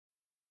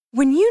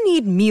When you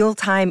need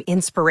mealtime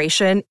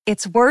inspiration,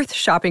 it's worth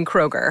shopping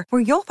Kroger,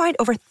 where you'll find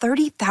over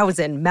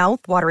 30,000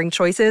 mouth-watering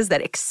choices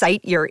that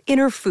excite your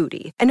inner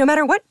foodie. And no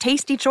matter what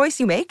tasty choice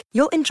you make,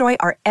 you'll enjoy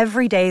our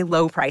everyday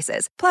low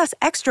prices, plus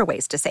extra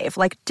ways to save,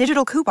 like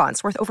digital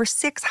coupons worth over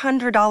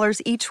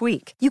 $600 each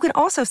week. You can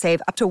also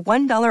save up to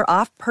 $1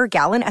 off per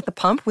gallon at the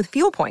pump with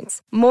fuel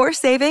points. More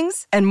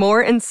savings and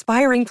more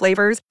inspiring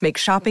flavors make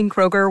shopping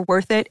Kroger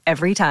worth it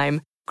every time.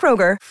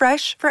 Kroger,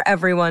 fresh for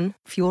everyone.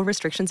 Fuel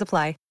restrictions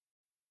apply.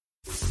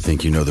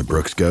 Think you know the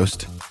Brooks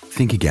Ghost?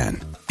 Think again.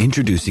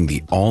 Introducing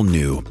the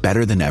all-new,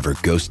 better-than-ever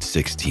Ghost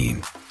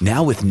 16.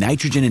 Now with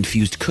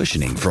nitrogen-infused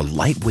cushioning for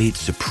lightweight,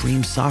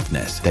 supreme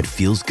softness that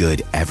feels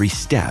good every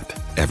step,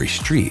 every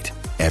street,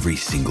 every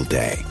single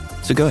day.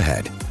 So go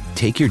ahead,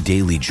 take your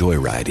daily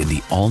joyride in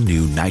the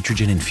all-new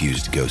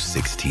nitrogen-infused Ghost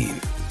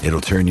 16.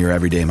 It'll turn your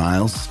everyday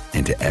miles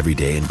into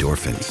everyday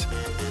endorphins.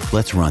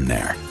 Let's run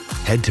there.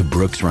 Head to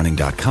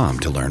brooksrunning.com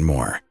to learn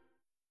more.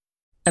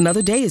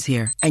 Another day is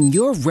here, and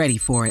you're ready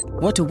for it.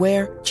 What to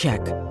wear? Check.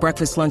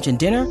 Breakfast, lunch, and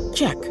dinner?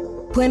 Check.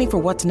 Planning for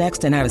what's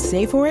next and how to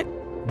save for it?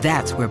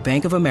 That's where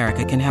Bank of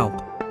America can help.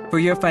 For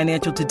your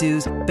financial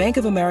to-dos, Bank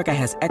of America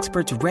has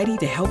experts ready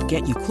to help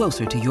get you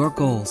closer to your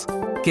goals.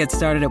 Get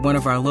started at one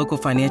of our local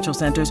financial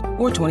centers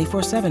or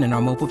 24/7 in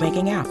our mobile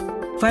banking app.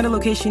 Find a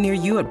location near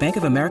you at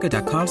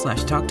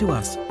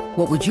bankofamerica.com/talktous.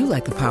 What would you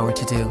like the power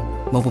to do?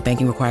 Mobile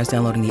banking requires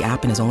downloading the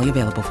app and is only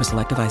available for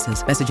select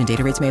devices. Message and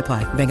data rates may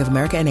apply. Bank of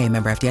America N.A.,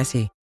 member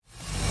FDIC.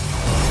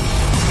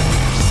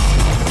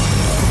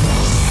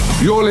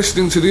 You're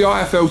listening to the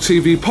IFL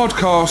TV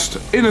podcast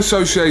in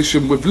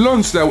association with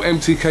Lonsdale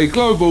MTK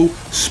Global,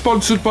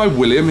 sponsored by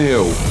William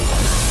Hill.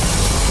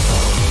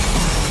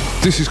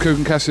 This is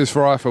Kugan Cassius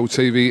for IFL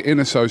TV in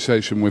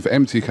association with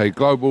MTK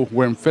Global.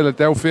 We're in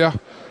Philadelphia.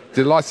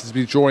 Delighted to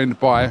be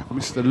joined by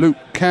Mr. Luke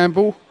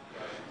Campbell,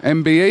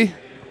 MBE.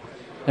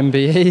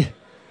 MBE?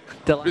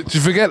 Did you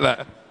forget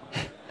that?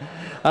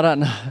 I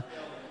don't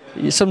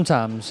know.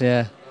 Sometimes,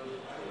 yeah.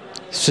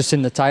 It's just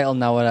in the title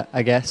now,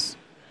 I guess.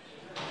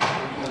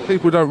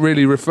 People don't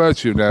really refer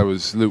to you now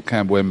as Luke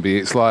Campbell MBE.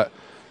 It's like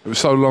it was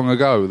so long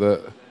ago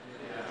that.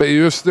 But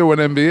you're still an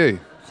MBE.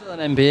 Still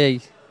an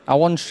MBE. I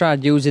once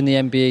tried using the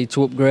MBE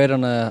to upgrade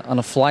on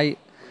a flight,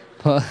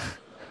 but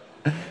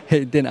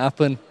it didn't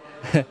happen.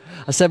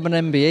 I said an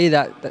MBE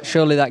that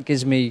surely that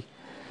gives me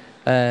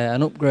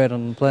an upgrade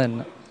on the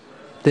plane.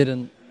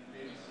 Didn't.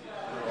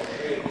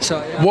 So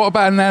yeah. What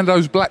about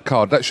Nando's black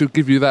card? That should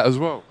give you that as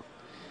well.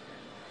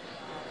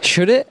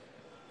 Should it?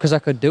 Because I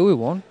could do with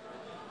one.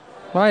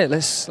 Right,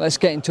 let's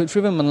get in touch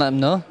with them and let them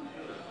know.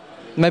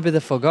 Maybe they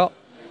forgot.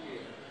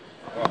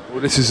 Well,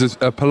 this is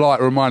a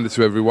polite reminder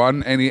to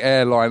everyone, any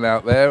airline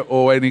out there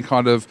or any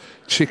kind of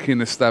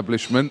chicken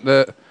establishment,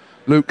 that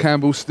Luke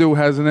Campbell still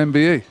has an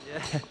MBE.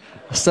 Yeah,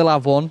 I still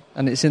have one,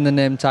 and it's in the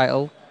name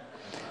title.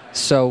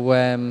 So,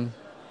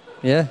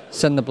 yeah,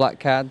 send the black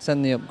card,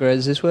 send the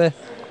upgrades this way.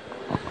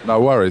 No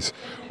worries.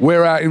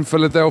 We're out in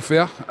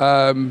Philadelphia.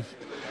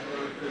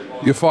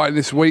 You're fighting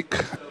this week.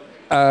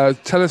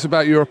 Tell us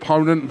about your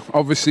opponent.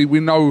 Obviously, we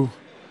know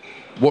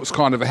what's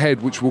kind of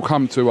ahead, which we'll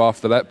come to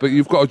after that, but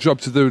you've got a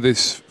job to do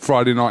this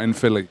Friday night in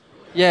Philly.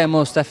 Yeah,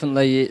 most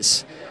definitely.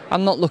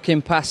 I'm not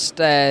looking past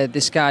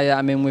this guy that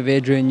I'm in with,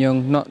 Adrian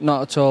Young.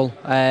 Not at all.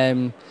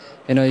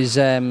 He's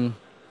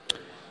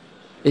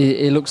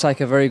he looks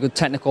like a very good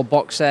technical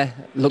boxer.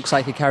 Looks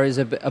like he carries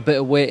a bit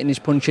of weight in his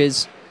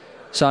punches.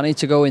 So I need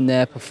to go in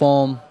there,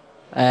 perform,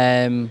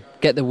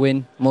 get the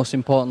win, most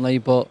importantly,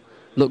 but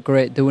look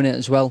great doing it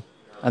as well.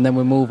 And then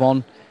we move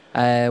on,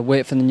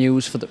 wait for the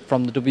news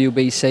from the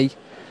WBC,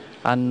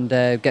 and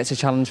get to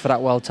challenge for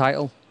that world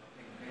title.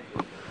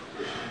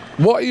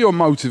 What are your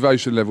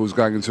motivation levels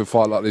going into a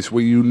fight like this,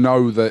 where you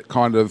know that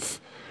kind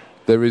of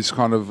there is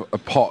kind of a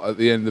pot at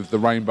the end of the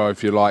rainbow,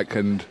 if you like,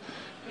 and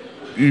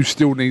you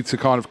still need to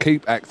kind of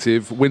keep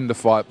active, win the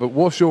fight, but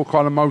what's your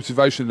kind of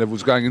motivation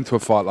levels going into a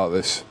fight like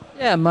this?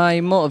 Yeah,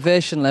 my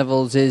motivation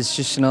levels is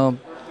just,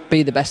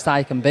 be the best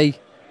I can be,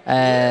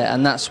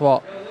 and that's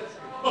what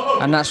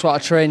I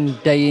train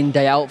day in,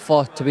 day out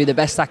for, to be the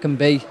best I can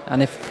be.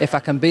 And if I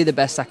can be the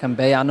best I can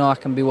be, I know I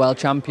can be world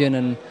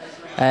champion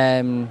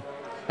and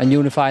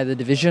unify the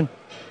division.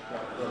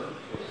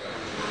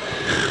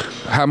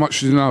 How much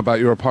do you know about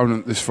your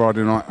opponent this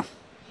Friday night?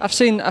 I've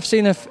seen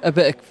a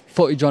bit of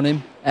footage on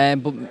him,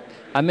 but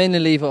I mainly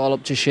leave it all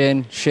up to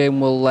Shane. Shane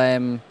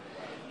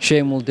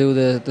will do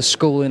the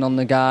schooling on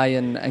the guy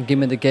and give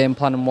me the game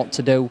plan and what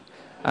to do,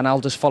 and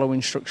I'll just follow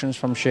instructions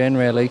from Shane,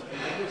 really.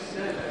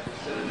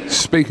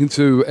 Speaking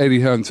to Eddie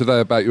Hearn today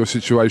about your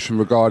situation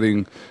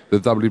regarding the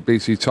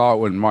WBC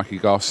title and Mikey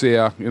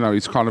Garcia,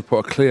 he's kind of put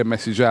a clear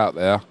message out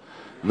there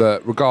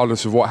that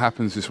regardless of what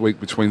happens this week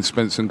between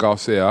Spence and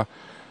Garcia,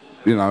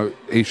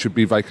 he should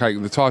be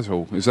vacating the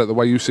title. Is that the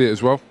way you see it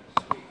as well?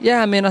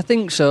 Yeah, I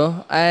think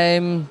so.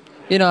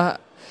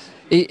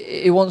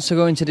 He wants to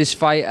go into this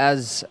fight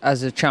as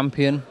a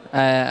champion,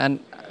 and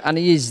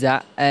he is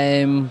that.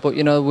 But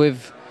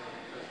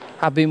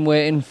I've been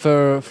waiting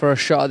for a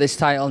shot at this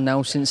title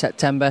now since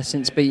September,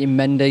 since beating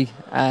Mendy,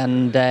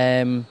 and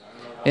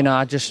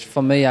I just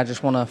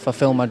want to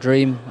fulfil my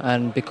dream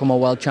and become a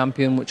world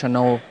champion, which I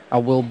know I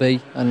will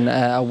be, and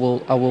I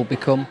will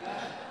become.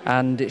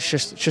 And it's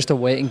just a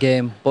waiting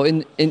game. But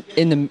in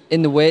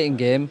the waiting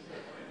game,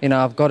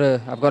 I've got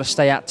to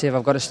stay active.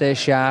 I've got to stay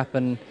sharp,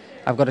 and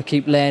I've got to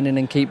keep learning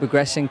and keep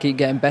progressing, keep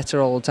getting better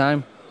all the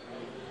time.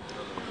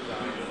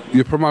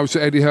 Your promoter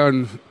Eddie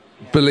Hearn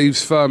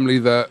believes firmly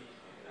that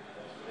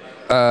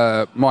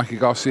Mikey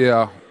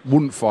Garcia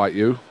wouldn't fight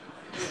you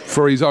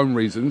for his own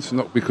reasons,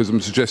 not because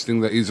I'm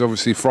suggesting that he's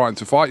obviously frightened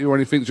to fight you or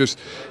anything. Just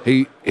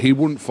he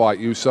wouldn't fight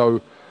you.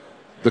 So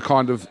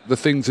the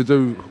thing to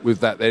do with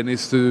that then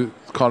is to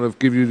kind of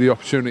give you the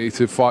opportunity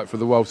to fight for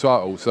the world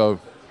title. So.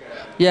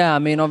 Yeah, I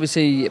mean,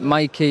 obviously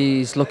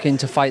Mikey's looking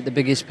to fight the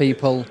biggest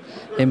people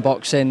in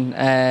boxing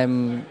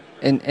in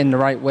the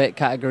right weight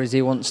categories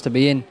he wants to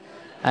be in.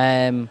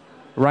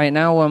 Right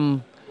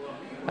now,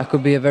 I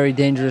could be a very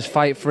dangerous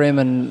fight for him,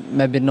 and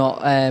maybe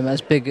not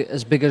as big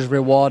as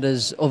reward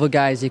as other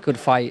guys he could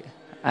fight.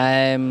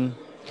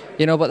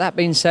 But that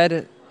being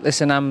said,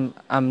 listen, I'm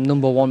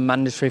number one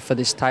mandatory for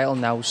this title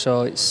now,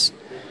 so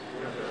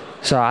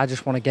I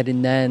just want to get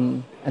in there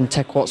and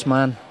take what's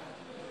mine.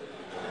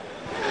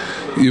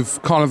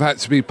 You've kind of had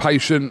to be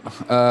patient.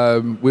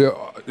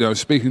 We're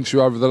speaking to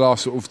you over the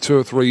last sort of 2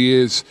 or 3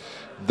 years.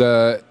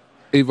 The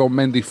Yvonne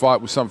Mendy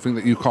fight was something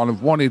that you kind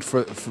of wanted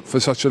for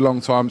such a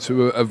long time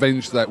to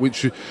avenge that,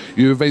 which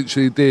you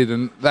eventually did,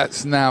 and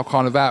that's now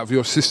kind of out of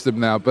your system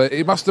now. But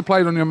it must have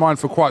played on your mind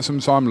for quite some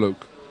time,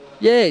 Luke.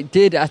 Yeah, it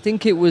did. I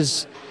think it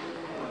was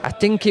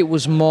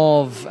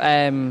more of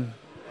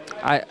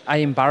I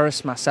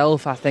embarrassed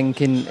myself. I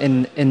think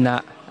in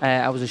that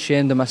I was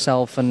ashamed of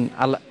myself, and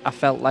I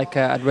felt like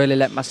I'd really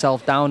let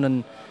myself down,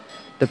 and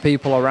the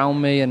people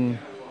around me and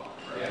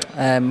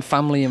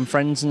family and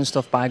friends and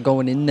stuff by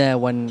going in there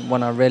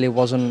when I really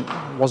wasn't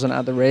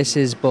at the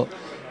races. But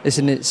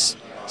listen, it's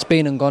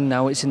been and gone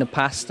now. It's in the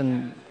past,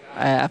 and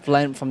I've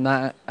learned from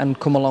that and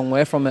come a long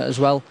way from it as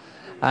well.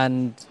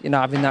 And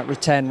having that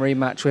return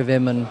rematch with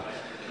him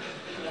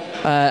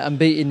and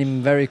beating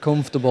him very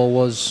comfortable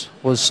was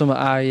something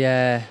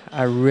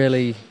I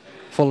really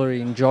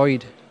fully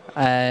enjoyed.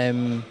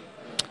 And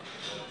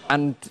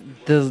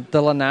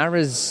the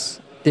Linares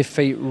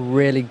defeat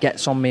really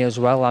gets on me as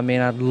well. I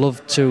mean, I'd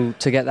love to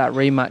get that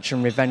rematch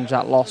and revenge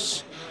that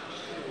loss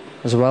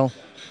as well.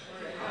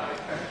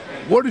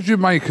 What did you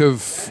make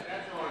of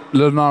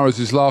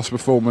Linares' last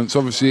performance?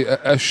 Obviously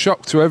a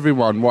shock to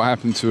everyone what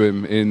happened to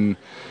him in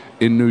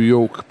New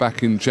York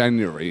back in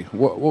January.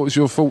 What was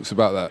your thoughts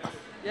about that?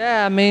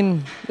 Yeah, I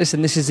mean,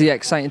 listen, this is the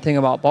exciting thing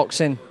about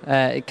boxing.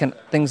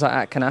 Things like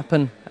that can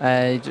happen.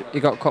 He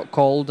got caught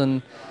cold,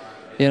 and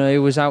he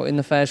was out in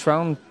the first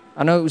round.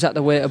 I know it was at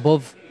the weight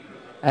above,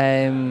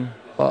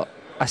 but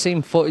I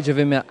seen footage of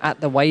him at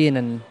the weigh-in,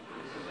 and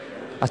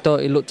I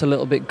thought he looked a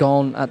little bit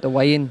gone at the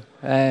weigh-in,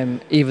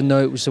 even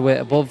though it was the weight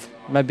above.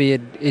 Maybe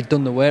he'd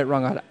done the weight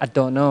wrong. I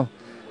don't know.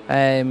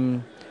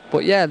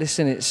 But yeah,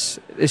 listen, it's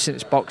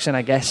boxing,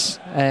 I guess.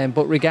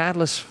 But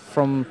regardless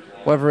from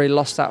whether he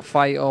lost that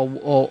fight or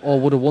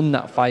would have won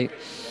that fight,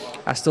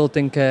 I still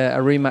think a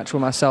rematch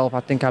with myself,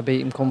 I think I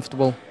beat him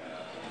comfortable.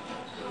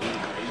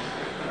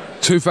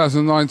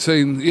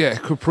 2019,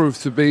 could prove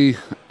to be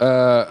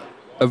a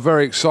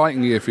very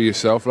exciting year for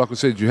yourself. Like I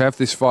said, you have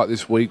this fight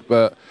this week,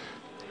 but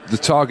the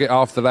target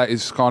after that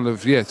is kind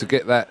of, to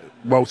get that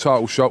world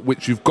title shot,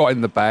 which you've got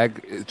in the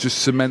bag, just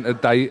cement a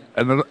date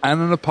and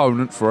an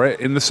opponent for it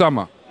in the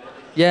summer.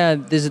 Yeah,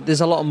 there's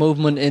a lot of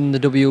movement in the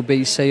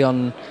WBC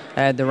on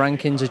the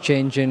rankings are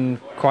changing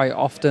quite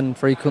often,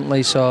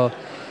 frequently. So,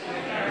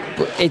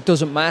 but it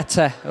doesn't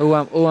matter who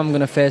I'm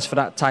going to face for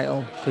that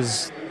title,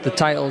 because the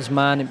title's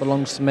mine. It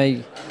belongs to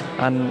me,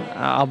 and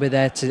I'll be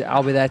there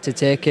to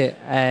take it.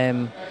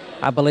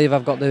 I believe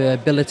I've got the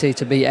ability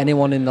to beat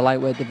anyone in the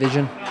lightweight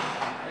division.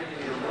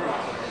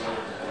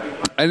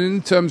 And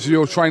in terms of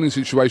your training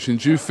situation,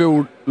 do you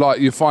feel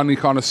like you're finally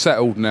kind of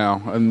settled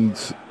now, and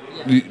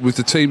with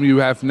the team you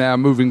have now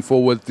moving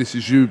forward, this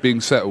is you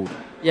being settled?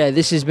 Yeah,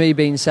 this is me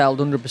being settled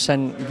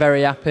 100%.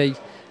 Very happy.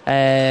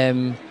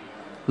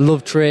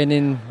 Love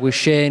training with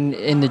Shane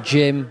in the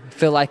gym.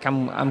 Feel like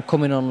I'm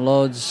coming on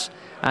loads,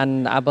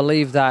 and I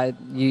believe that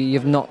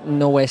you've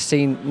nowhere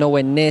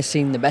near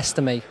seen the best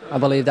of me. I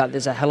believe that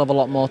there's a hell of a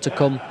lot more to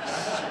come.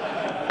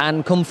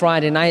 And come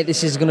Friday night,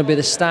 this is going to be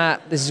the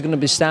start. This is going to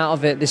be the start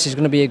of it. This is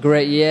going to be a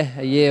great year,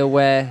 a year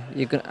where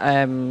you're going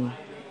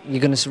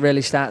to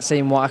really start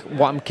seeing what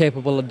I'm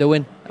capable of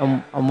doing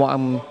and what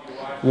I'm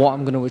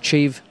going to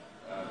achieve.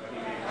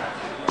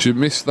 Do you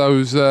miss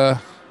those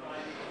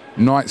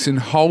nights in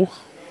Hull,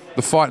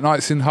 the fight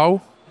nights in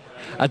Hull?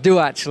 I do,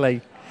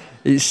 actually.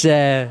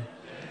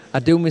 I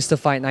do miss the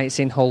fight nights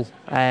in Hull.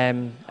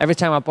 Every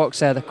time I box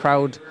there, the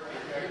crowd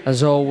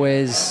has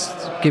always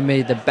given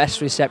me the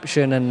best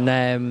reception, and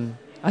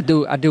I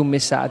do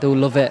miss that. I do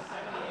love it.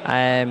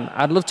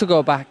 I'd love to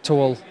go back to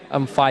Hull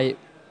and fight,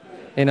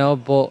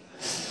 but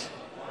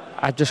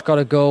I just got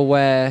to go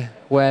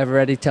wherever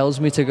Eddie tells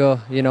me to go.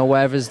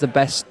 Wherever's the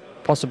best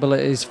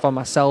possibilities for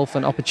myself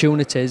and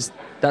opportunities,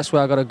 that's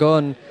where I got to go.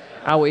 And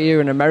out here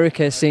in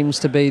America seems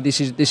to be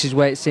this is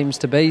where it seems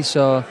to be.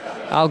 So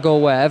I'll go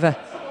wherever.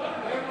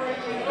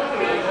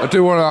 I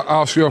do want to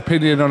ask your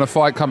opinion on a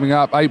fight coming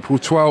up, April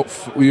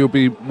 12th. You'll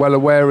be well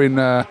aware in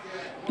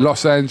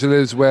Los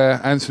Angeles,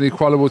 where Anthony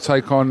Crolla will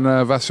take on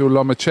Vasyl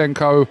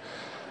Lomachenko.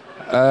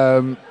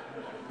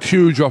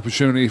 Huge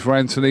opportunity for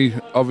Anthony.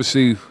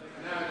 Obviously,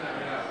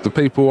 the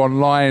people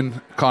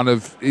online kind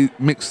of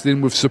mixed in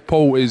with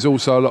support is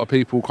also a lot of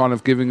people kind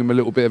of giving him a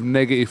little bit of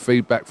negative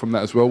feedback from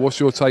that as well. What's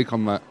your take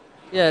on that?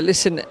 Yeah,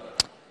 listen,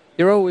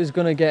 you're always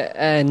going to get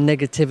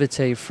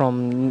negativity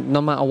from, no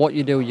matter what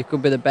you do. You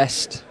could be the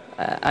best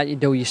at you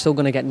do, you're still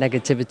going to get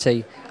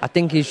negativity. I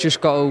think he's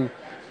just got to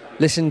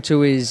listen to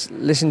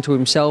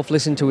himself,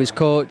 listen to his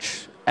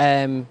coach.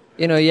 You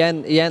know, he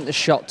ain't the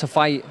shot to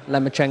fight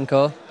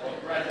Lomachenko,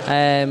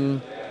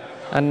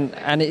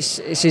 and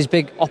it's his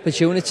big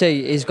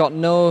opportunity. He's got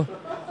no.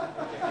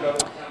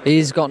 What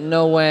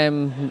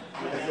I'm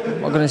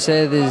going to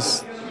say,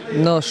 there's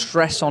no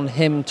stress on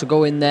him to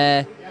go in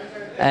there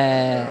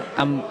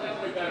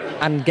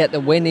and get the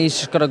win. He's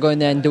just got to go in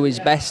there and do his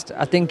best.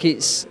 I think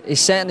he's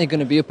certainly going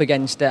to be up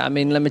against it. I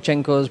mean,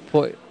 Lomachenko's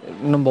put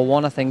number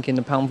 1, I think, in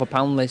the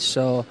pound-for-pound list,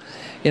 so,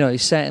 you know,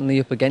 he's certainly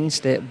up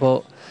against it,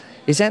 but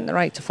he's earned the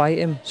right to fight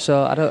him,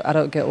 so I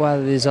don't get why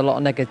there's a lot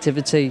of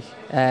negativity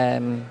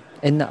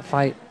in that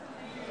fight.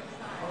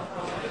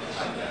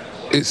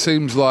 It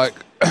seems like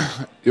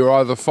you're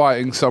either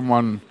fighting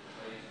someone,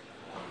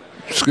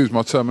 excuse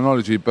my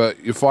terminology,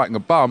 but you're fighting a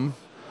bum,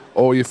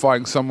 or you're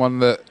fighting someone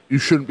that you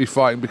shouldn't be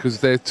fighting because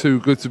they're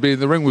too good to be in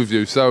the ring with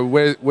you. So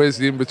where's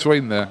the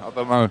in-between there? I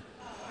don't know.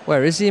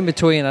 Where is the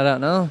in-between? I don't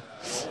know.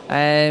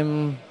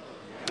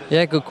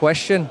 Yeah, good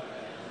question.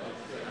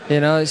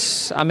 You know,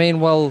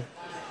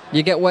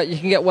 you can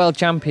get world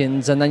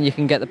champions, and then you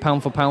can get the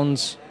pound for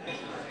pounds.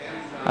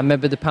 And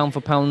maybe the pound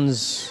for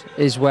pounds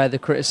is where the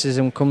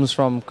criticism comes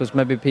from, because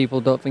maybe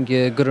people don't think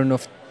you're good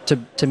enough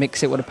to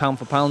mix it with a pound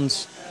for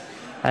pounds.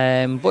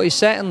 But he's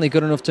certainly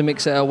good enough to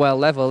mix it at a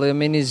world level. I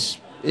mean, he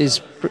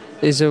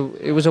was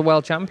a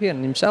world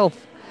champion himself,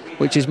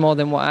 which is more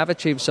than what I've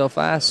achieved so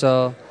far.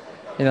 So,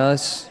 you know,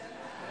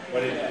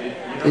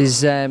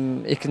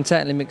 he can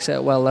certainly mix it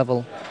at world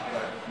level.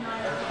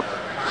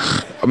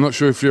 I'm not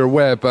sure if you're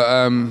aware, but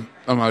I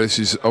know this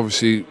is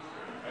obviously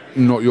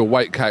not your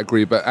weight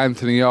category, but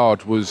Anthony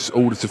Yarde was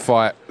ordered to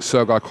fight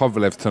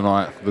Kovalev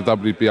tonight. The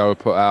WBO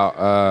put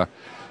out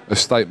a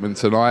statement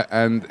tonight,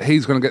 and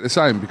he's going to get the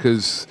same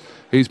because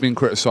he's been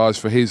criticised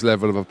for his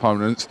level of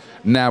opponents.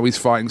 Now he's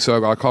fighting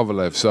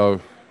Kovalev,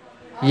 so...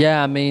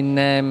 Yeah, I mean,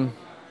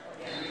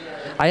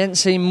 I hadn't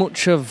seen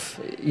much of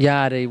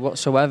Yarde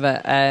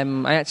whatsoever.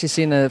 I actually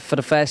seen, for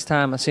the first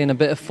time, I seen a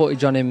bit of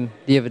footage on him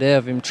the other day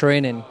of him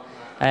training,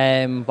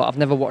 but I've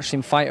never watched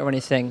him fight or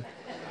anything.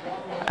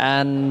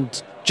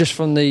 And just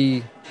from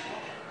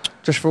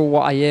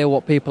what I hear,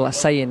 what people are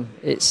saying,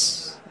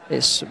 it's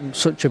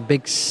such a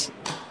big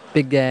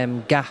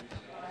gap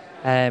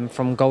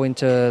from going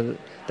to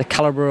the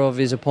calibre of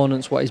his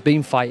opponents, what he's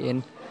been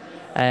fighting,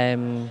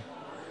 to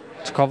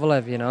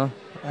Kovalev, you know.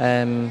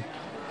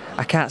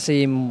 I can't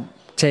see him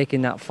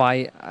taking that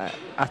fight.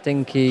 I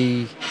think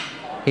he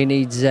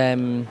needs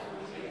a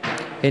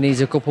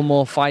couple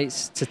more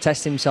fights to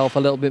test himself a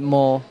little bit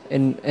more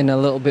in a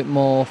little bit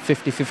more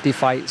 50-50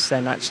 fights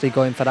than actually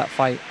going for that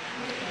fight.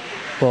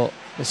 But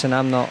listen,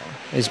 I'm not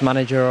his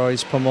manager or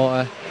his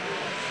promoter.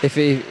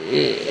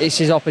 It's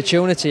his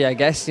opportunity, I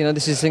guess. You know,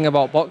 this is the thing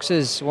about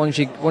boxers.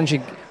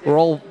 We're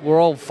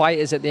all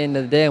fighters at the end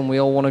of the day, and we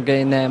all want to get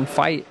in there and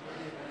fight.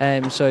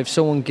 So if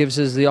someone gives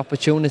us the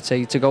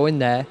opportunity to go in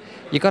there,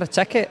 you got to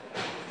take it.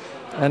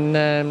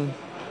 And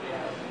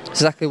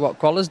exactly what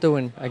Crolla's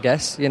doing, I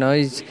guess. You know,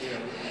 he's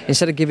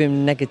instead of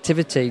giving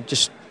negativity,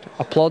 just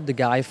applaud the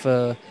guy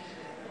for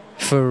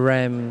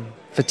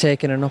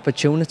taking an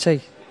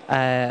opportunity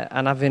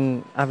and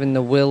having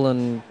the will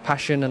and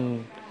passion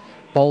and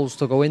balls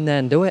to go in there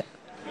and do it.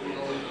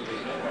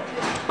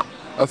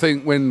 I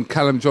think when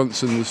Callum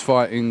Johnson was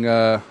fighting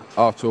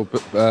Artur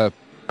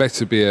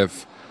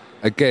Beterbiev,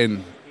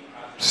 again,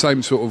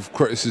 same sort of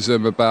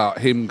criticism about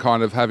him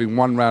kind of having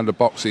one round of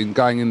boxing,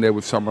 going in there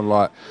with someone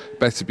like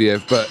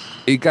Beterbiev, but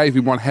he gave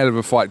him one hell of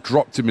a fight,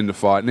 dropped him in the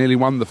fight, nearly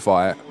won the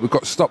fight. We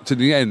got stopped in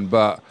the end,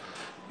 but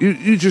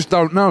you just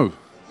don't know.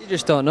 You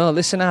just don't know.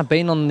 Listen, I've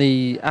been on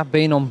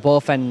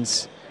both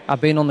ends. I've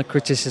been on the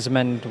criticism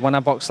end. When I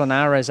boxed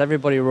Linares,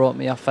 everybody wrote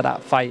me off for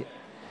that fight.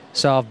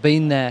 So I've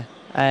been there.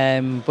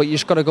 But you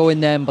just got to go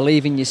in there and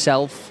believe in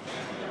yourself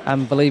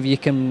and believe you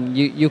can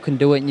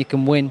do it and you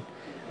can win.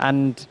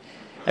 And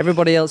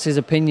everybody else's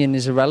opinion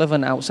is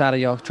irrelevant outside of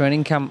your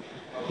training camp.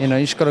 You know,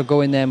 you just got to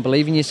go in there and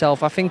believe in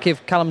yourself. I think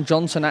if Callum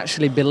Johnson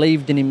actually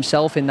believed in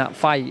himself in that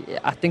fight,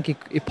 I think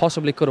he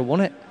possibly could have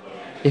won it.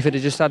 If he'd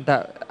have just had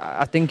that,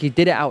 I think he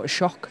did it out of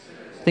shock.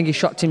 I think he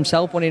shocked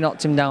himself when he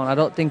knocked him down. I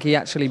don't think he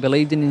actually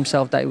believed in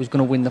himself that he was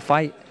going to win the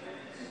fight.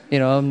 You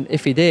know,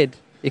 if he did,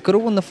 he could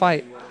have won the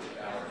fight.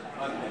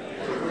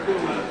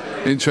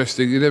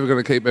 Interesting. You're never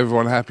going to keep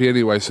everyone happy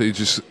anyway, so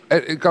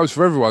it goes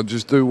for everyone.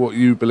 Just do what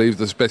you believe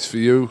is best for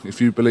you.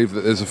 If you believe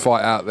that there's a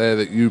fight out there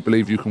that you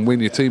believe you can win,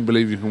 your team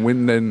believe you can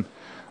win, then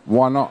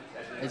why not?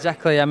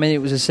 Exactly. I mean, it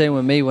was the same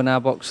with me when I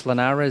boxed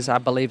Linares. I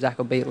believed I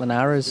could beat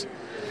Linares.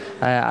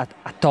 I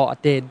thought I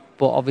did,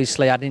 but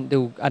obviously I didn't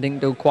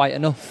do quite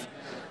enough.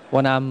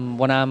 When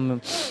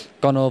I'm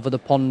gone over the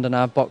pond and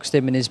I boxed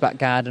him in his back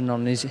garden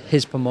on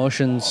his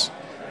promotions,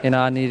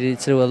 I needed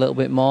to do a little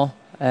bit more.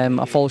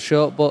 I fall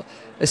short, but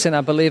listen,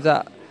 I believe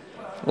that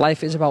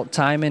life is about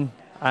timing,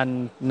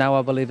 and now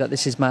I believe that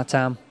this is my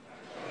time.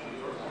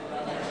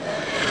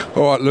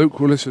 All right, Luke.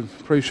 Well, listen,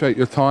 appreciate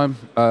your time.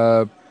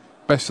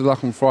 Best of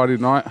luck on Friday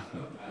night.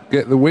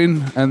 Get the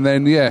win, and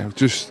then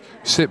just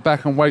sit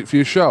back and wait for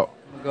your shot.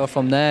 Go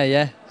from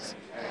there,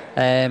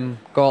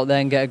 go out there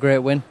and get a great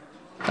win.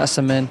 That's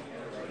the main.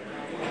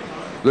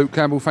 Luke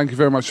Campbell, thank you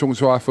very much for talking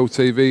to IFL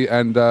TV,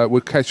 and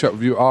we'll catch up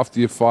with you after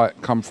your fight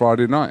come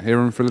Friday night here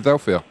in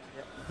Philadelphia.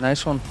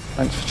 Nice one.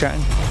 Thanks for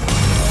chatting.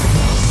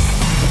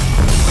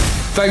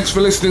 Thanks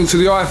for listening to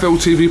the IFL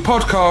TV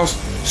podcast,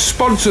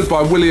 sponsored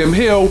by William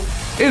Hill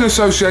in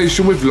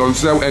association with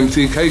Lonsdale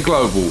MTK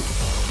Global.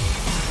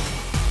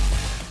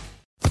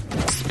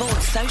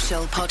 Sports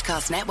Social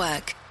Podcast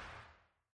Network.